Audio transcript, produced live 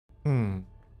Hmm.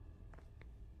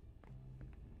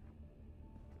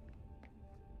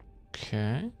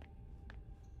 Okej.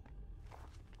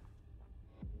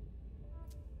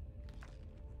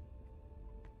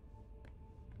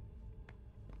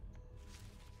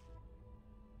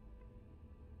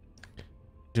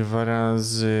 Dwa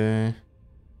razy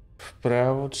w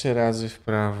prawo, 3 razy w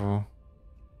prawo.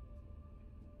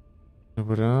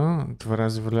 Dobra, 2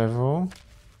 razy w lewo.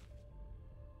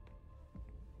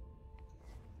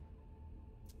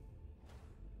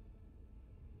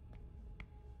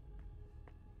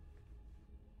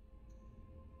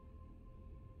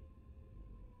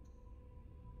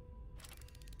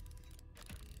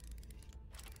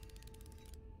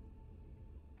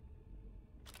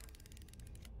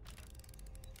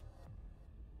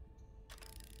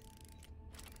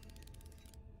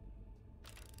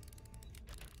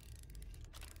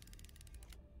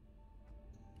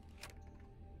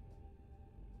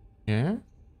 Nie?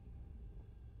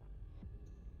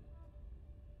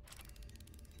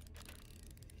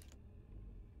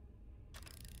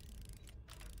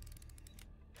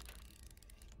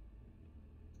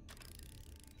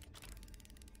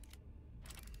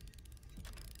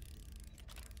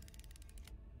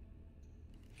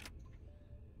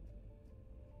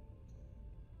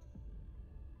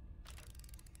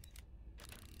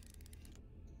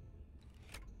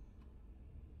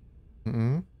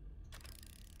 Mhm.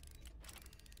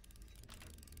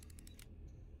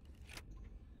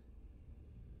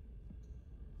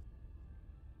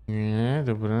 Nie,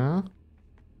 dobra.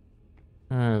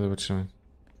 Ale zobaczymy.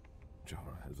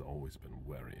 Jara has always been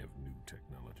wary of new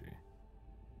technology.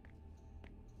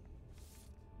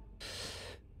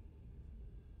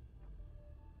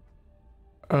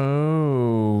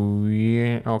 Oh,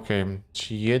 yeah. Okej.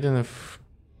 Czyli jeden w...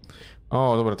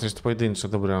 O, dobra, to jest pojedyncze,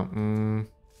 dobra.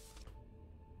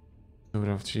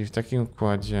 Dobra, czyli w takim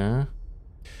układzie...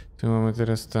 Tu mamy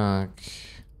teraz tak...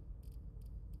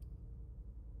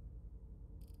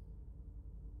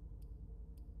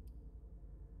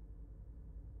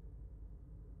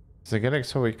 Zegarek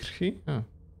całej krwi? A,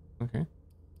 okej.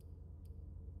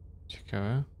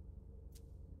 Ciekawe.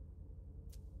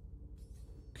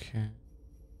 Okej.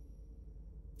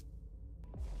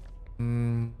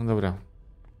 No dobra.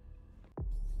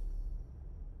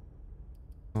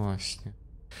 No właśnie.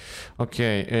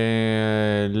 Okej.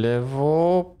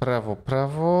 Lewo, prawo,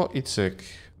 prawo i cyk.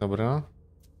 Dobra.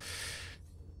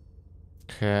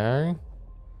 Okej.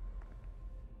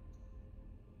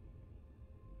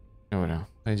 Dobra,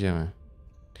 wejdziemy.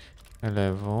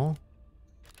 Lewo,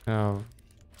 prawo,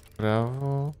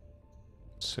 prawo,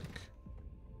 cyk.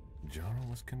 Jara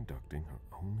was conducting her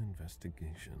own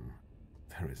investigation.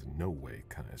 There is no way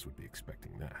Caius would be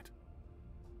expecting that.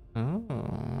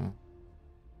 Oh.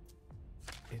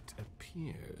 It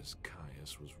appears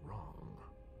Caius was wrong.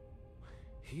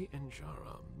 He and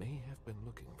Jara may have been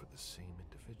looking for the same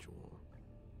individual.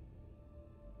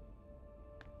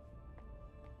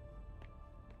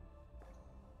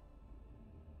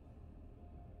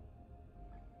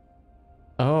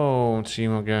 O, czyli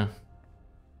mogę...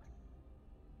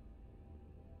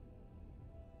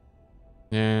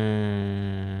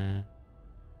 Nie.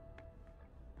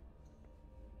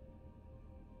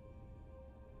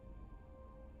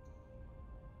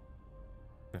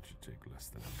 That should take less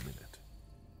than a minute.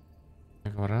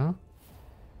 Dobra.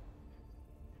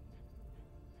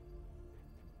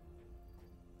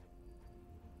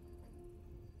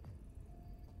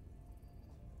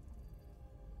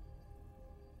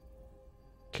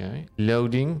 Okay.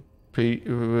 Loading.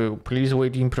 Please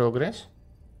wait in progress.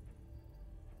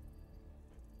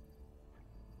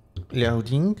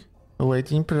 Loading.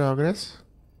 Wait in progress.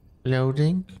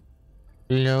 Loading.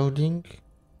 Loading.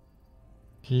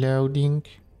 Loading.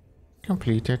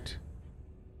 Completed.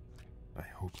 I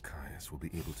hope Caius will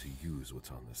be able to use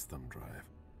what's on this thumb drive.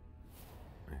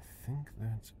 I think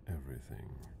that's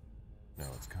everything.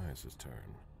 Now it's Caius's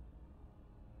turn.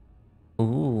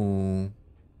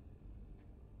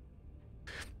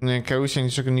 Kausia,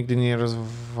 niczego nigdy nie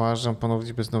rozważam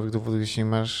ponownie bez nowych dowodów. Jeśli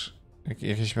masz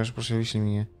jakieś proszę wyślij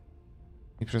mi je.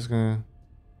 I przez...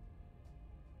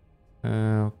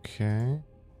 Okej.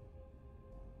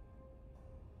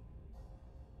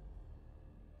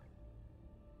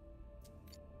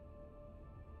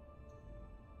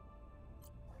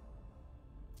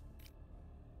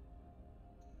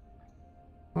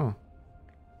 O.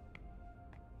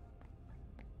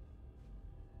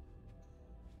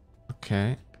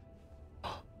 Okay.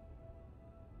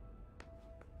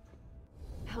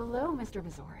 Hello, Mr.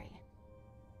 Missouri.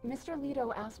 Mr.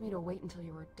 Leto asked me to wait until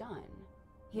you were done.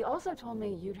 He also told me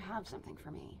you'd have something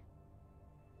for me.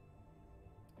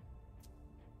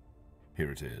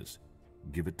 Here it is.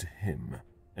 Give it to him,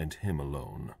 and him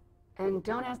alone. And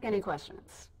don't ask any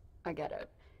questions. I get it.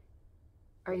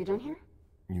 Are you done here?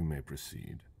 You may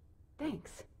proceed.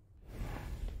 Thanks.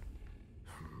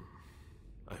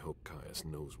 I hope Caius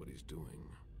knows what he's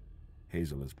doing.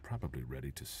 Hazel is probably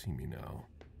ready to see me now.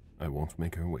 I won't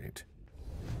make her wait.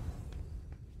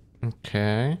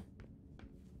 Okay.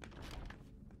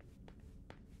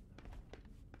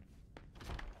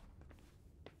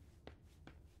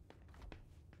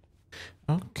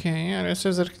 Okej, ale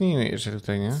sobie zerknijmy jeszcze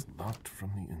tutaj, nie? It's locked from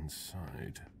the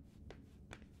inside.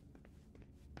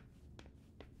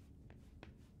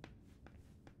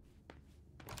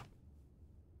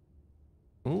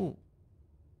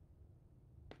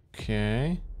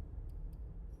 Okej.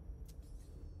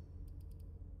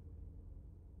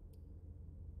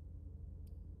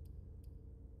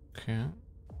 Okay.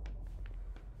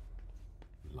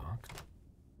 Locked?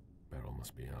 Beryl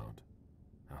must be out.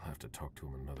 I'll have to talk to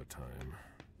him another time.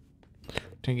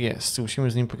 Tak jest,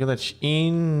 musimy z nim pogadać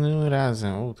innym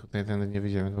razem. O, tutaj tędy nie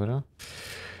wyjdziemy, dobra?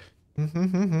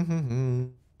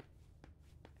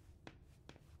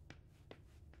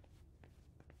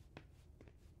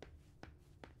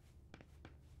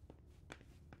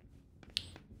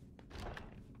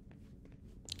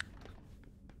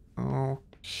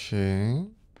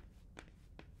 Okej.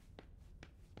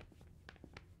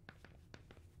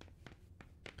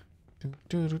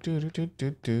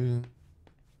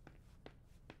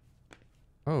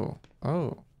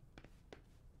 O.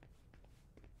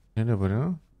 Nie,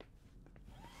 dobra.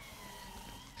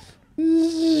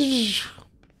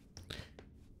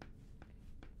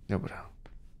 Dobra.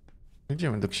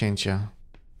 Idziemy do księcia.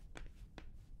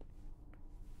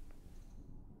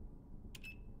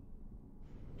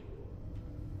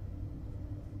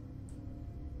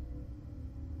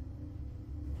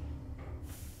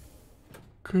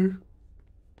 Okay.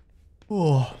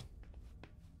 Oh.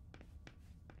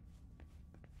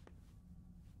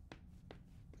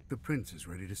 The prince is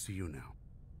ready to see you now.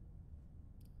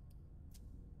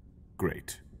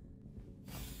 Great.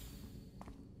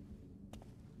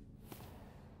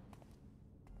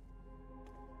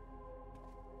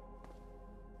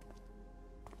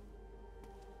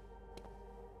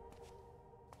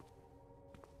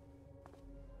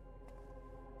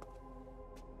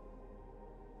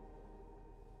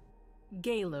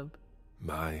 Caleb.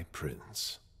 My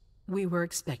prince. We were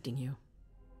expecting you.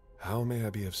 How may I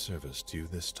be of service to you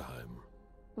this time?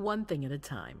 One thing at a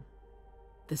time.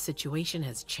 The situation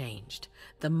has changed.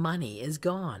 The money is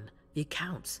gone. The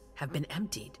accounts have been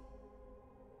emptied.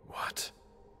 What?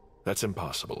 That's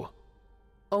impossible.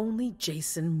 Only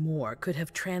Jason Moore could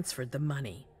have transferred the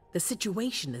money. The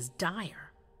situation is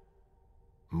dire.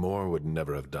 Moore would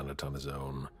never have done it on his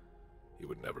own. He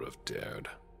would never have dared.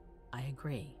 I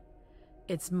agree.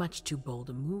 It's much too bold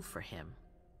a move for him.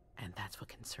 And that's what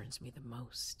concerns me the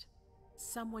most.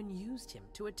 Someone used him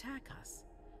to attack us.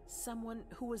 Someone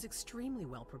who was extremely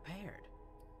well prepared.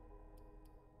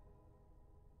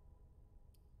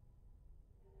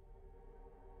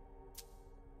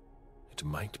 It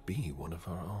might be one of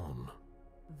our own.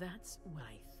 That's what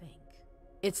I think.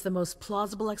 It's the most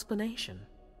plausible explanation.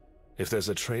 If there's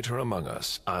a traitor among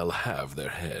us, I'll have their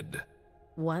head.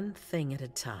 One thing at a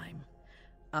time.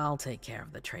 I'll take care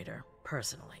of the traitor,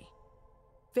 personally.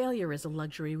 Failure is a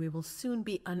luxury we will soon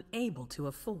be unable to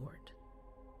afford.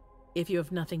 If you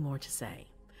have nothing more to say,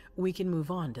 we can move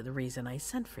on to the reason I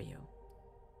sent for you.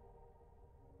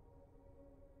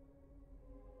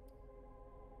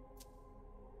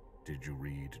 Did you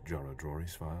read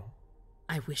Jaradori's file?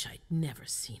 I wish I'd never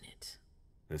seen it.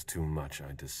 There's too much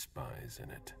I despise in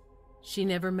it. She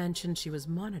never mentioned she was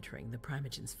monitoring the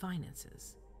Primogen's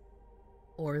finances.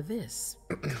 Or this,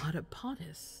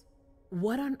 Catapotis.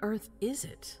 What on earth is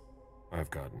it? I've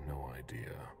got no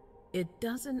idea. It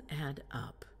doesn't add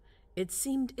up. It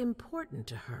seemed important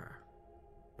to her.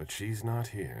 But she's not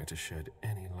here to shed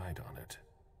any light on it.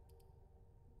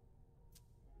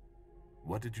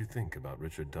 What did you think about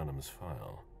Richard Dunham's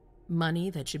file? Money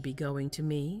that should be going to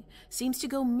me seems to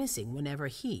go missing whenever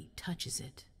he touches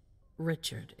it.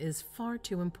 Richard is far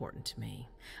too important to me.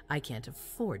 I can't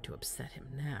afford to upset him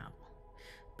now.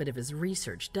 But if his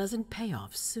research doesn't pay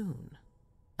off soon,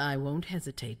 I won't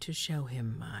hesitate to show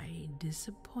him my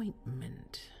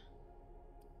disappointment.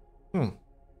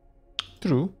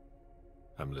 True.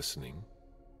 I'm listening.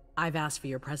 I've asked for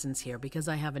your presence here because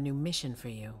I have a new mission for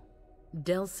you.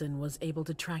 Delson was able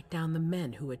to track down the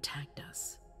men who attacked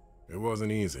us. It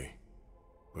wasn't easy,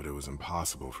 but it was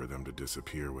impossible for them to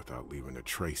disappear without leaving a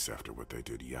trace after what they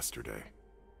did yesterday.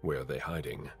 Where are they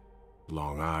hiding?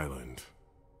 Long Island.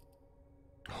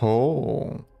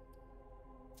 Oh.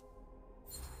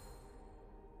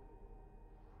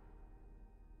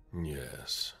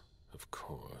 Yes, of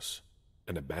course.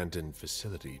 An abandoned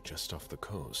facility just off the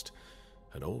coast.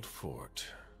 An old fort.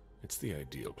 It's the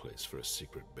ideal place for a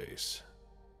secret base.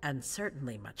 And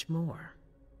certainly much more.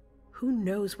 Who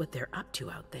knows what they're up to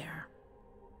out there?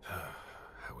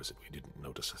 How is it we didn't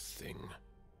notice a thing?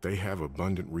 They have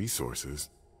abundant resources,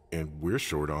 and we're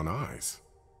short on eyes.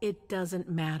 It doesn't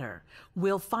matter.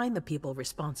 We'll find the people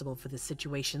responsible for the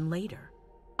situation later.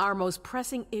 Our most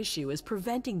pressing issue is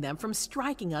preventing them from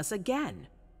striking us again.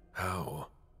 How?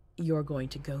 You're going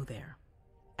to go there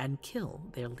and kill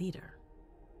their leader.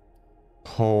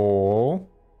 Oh.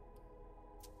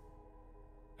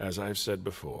 As I've said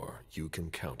before, you can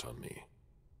count on me.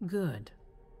 Good.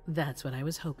 That's what I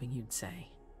was hoping you'd say.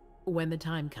 When the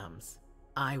time comes,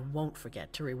 I won't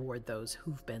forget to reward those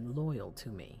who've been loyal to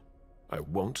me. I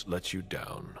won't let you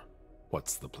down.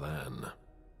 What's the plan?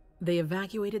 They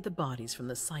evacuated the bodies from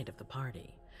the site of the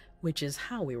party, which is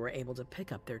how we were able to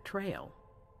pick up their trail.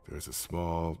 There's a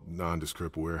small,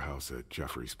 nondescript warehouse at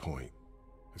Jeffrey's Point.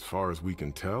 As far as we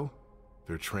can tell,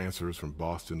 their transfers from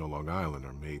Boston to Long Island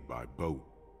are made by boat.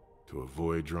 To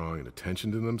avoid drawing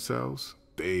attention to themselves,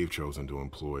 they've chosen to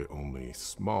employ only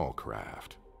small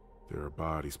craft. There are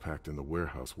bodies packed in the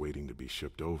warehouse waiting to be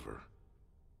shipped over.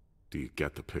 Do you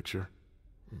get the picture?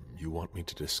 You want me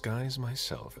to disguise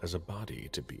myself as a body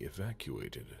to be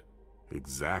evacuated?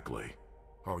 Exactly.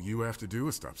 All you have to do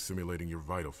is stop simulating your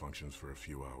vital functions for a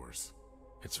few hours.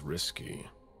 It's risky.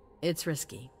 It's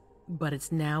risky, but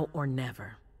it's now or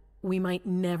never. We might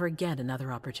never get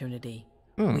another opportunity.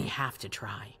 We have to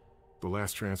try. The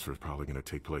last transfer is probably going to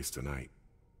take place tonight.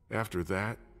 After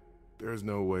that, there's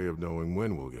no way of knowing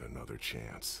when we'll get another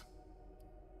chance.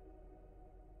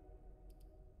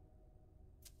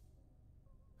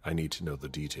 I need to know the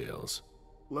details.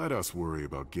 Let us worry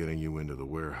about getting you into the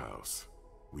warehouse.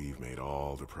 We've made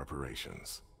all the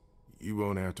preparations. You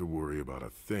won't have to worry about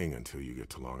a thing until you get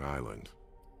to Long Island.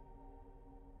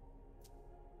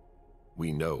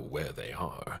 We know where they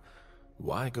are.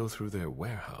 Why go through their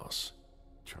warehouse?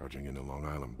 Charging into Long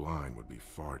Island blind would be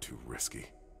far too risky.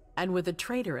 And with a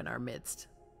traitor in our midst,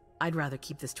 I'd rather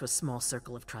keep this to a small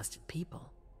circle of trusted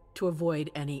people, to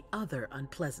avoid any other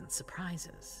unpleasant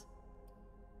surprises.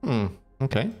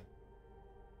 Okay.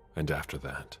 And after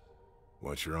that?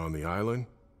 Once you're on the island,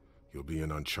 you'll be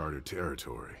in uncharted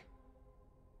territory.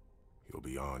 You'll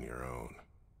be on your own.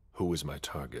 Who is my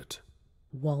target?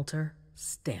 Walter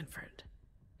Stanford.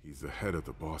 He's the head of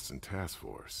the Boston Task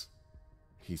Force.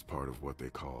 He's part of what they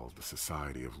call the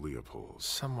Society of Leopold.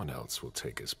 Someone else will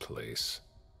take his place.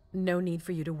 No need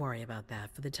for you to worry about that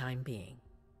for the time being.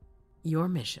 Your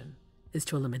mission is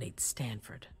to eliminate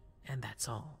Stanford, and that's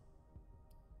all.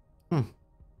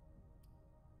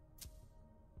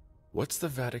 What's the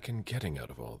Vatican getting out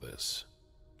of all this?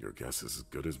 Your guess is as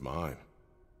good as mine.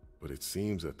 But it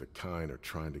seems that the kind are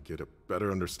trying to get a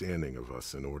better understanding of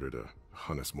us in order to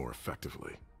hunt us more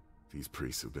effectively. These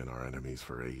priests have been our enemies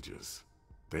for ages.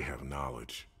 They have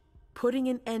knowledge. Putting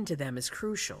an end to them is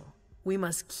crucial. We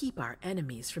must keep our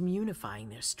enemies from unifying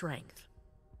their strength.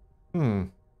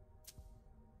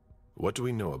 What do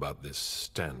we know about this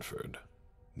Stanford?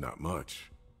 Not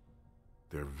much.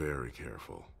 They're very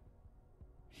careful.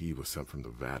 He was sent from the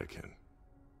Vatican,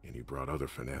 and he brought other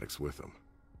fanatics with him.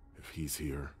 If he's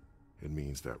here, it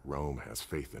means that Rome has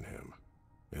faith in him,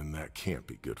 and that can't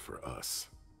be good for us.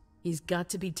 He's got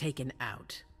to be taken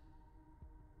out.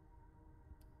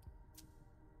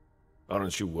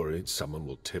 Aren't you worried someone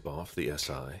will tip off the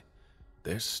SI?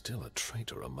 There's still a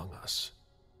traitor among us.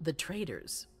 The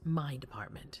traitors, my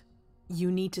department.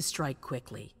 You need to strike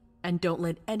quickly, and don't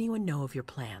let anyone know of your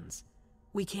plans.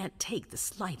 We can't take the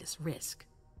slightest risk.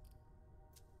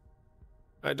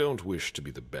 I don't wish to be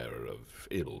the bearer of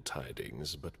ill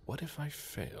tidings, but what if I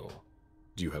fail?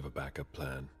 Do you have a backup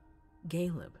plan?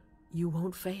 Caleb, you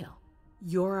won't fail.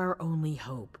 You're our only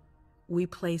hope. We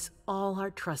place all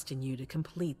our trust in you to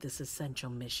complete this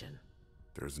essential mission.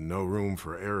 There's no room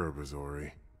for error,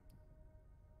 Bizori.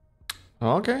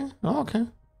 Okay.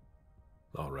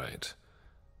 All right.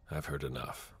 I've heard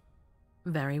enough.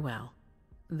 Very well.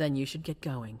 Then you should get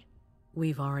going.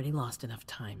 We've already lost enough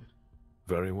time.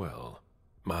 Very well.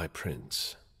 My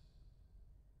prince.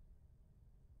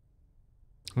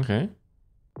 Okay.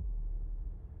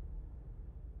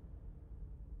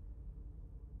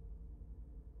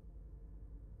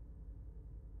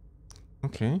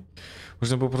 Okej.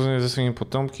 Można było porozmawiać ze swoim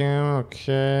potomkiem,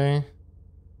 okej.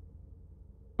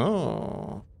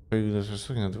 O,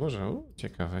 słuchaj na dworze.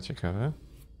 Ciekawe.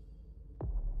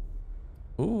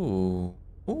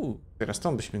 Teraz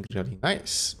tam byśmy grali.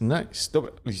 Nice.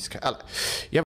 Dobra, ludziska, ale ja